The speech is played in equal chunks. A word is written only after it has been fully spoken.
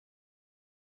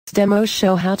Next demo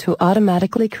show how to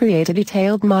automatically create a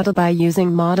detailed model by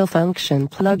using ModelFunction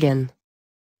plugin.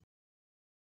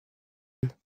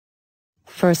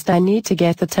 First I need to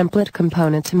get the template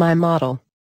component to my model.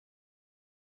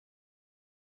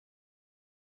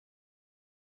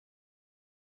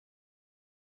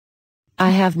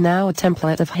 I have now a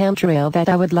template of handrail that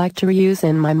I would like to reuse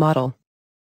in my model.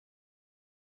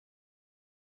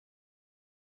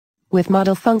 With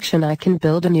ModelFunction I can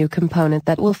build a new component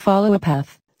that will follow a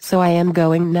path, so I am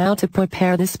going now to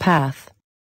prepare this path.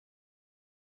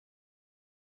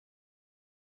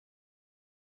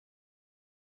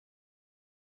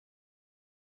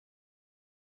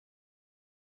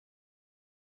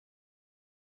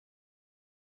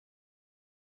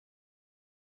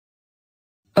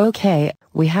 Okay,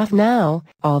 we have now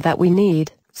all that we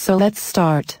need, so let's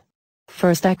start.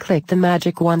 First I click the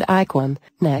magic wand icon,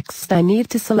 next I need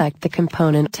to select the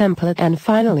component template and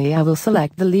finally I will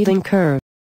select the leading curve.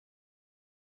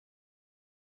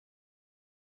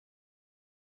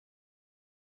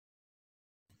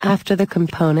 After the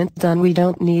component done we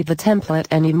don't need the template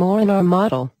anymore in our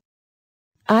model.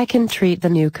 I can treat the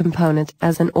new component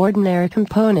as an ordinary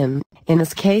component. In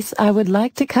this case I would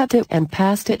like to cut it and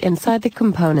paste it inside the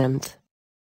component.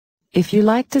 If you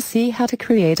like to see how to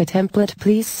create a template,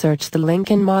 please search the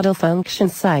link in ModelFunction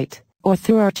site, or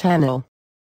through our channel.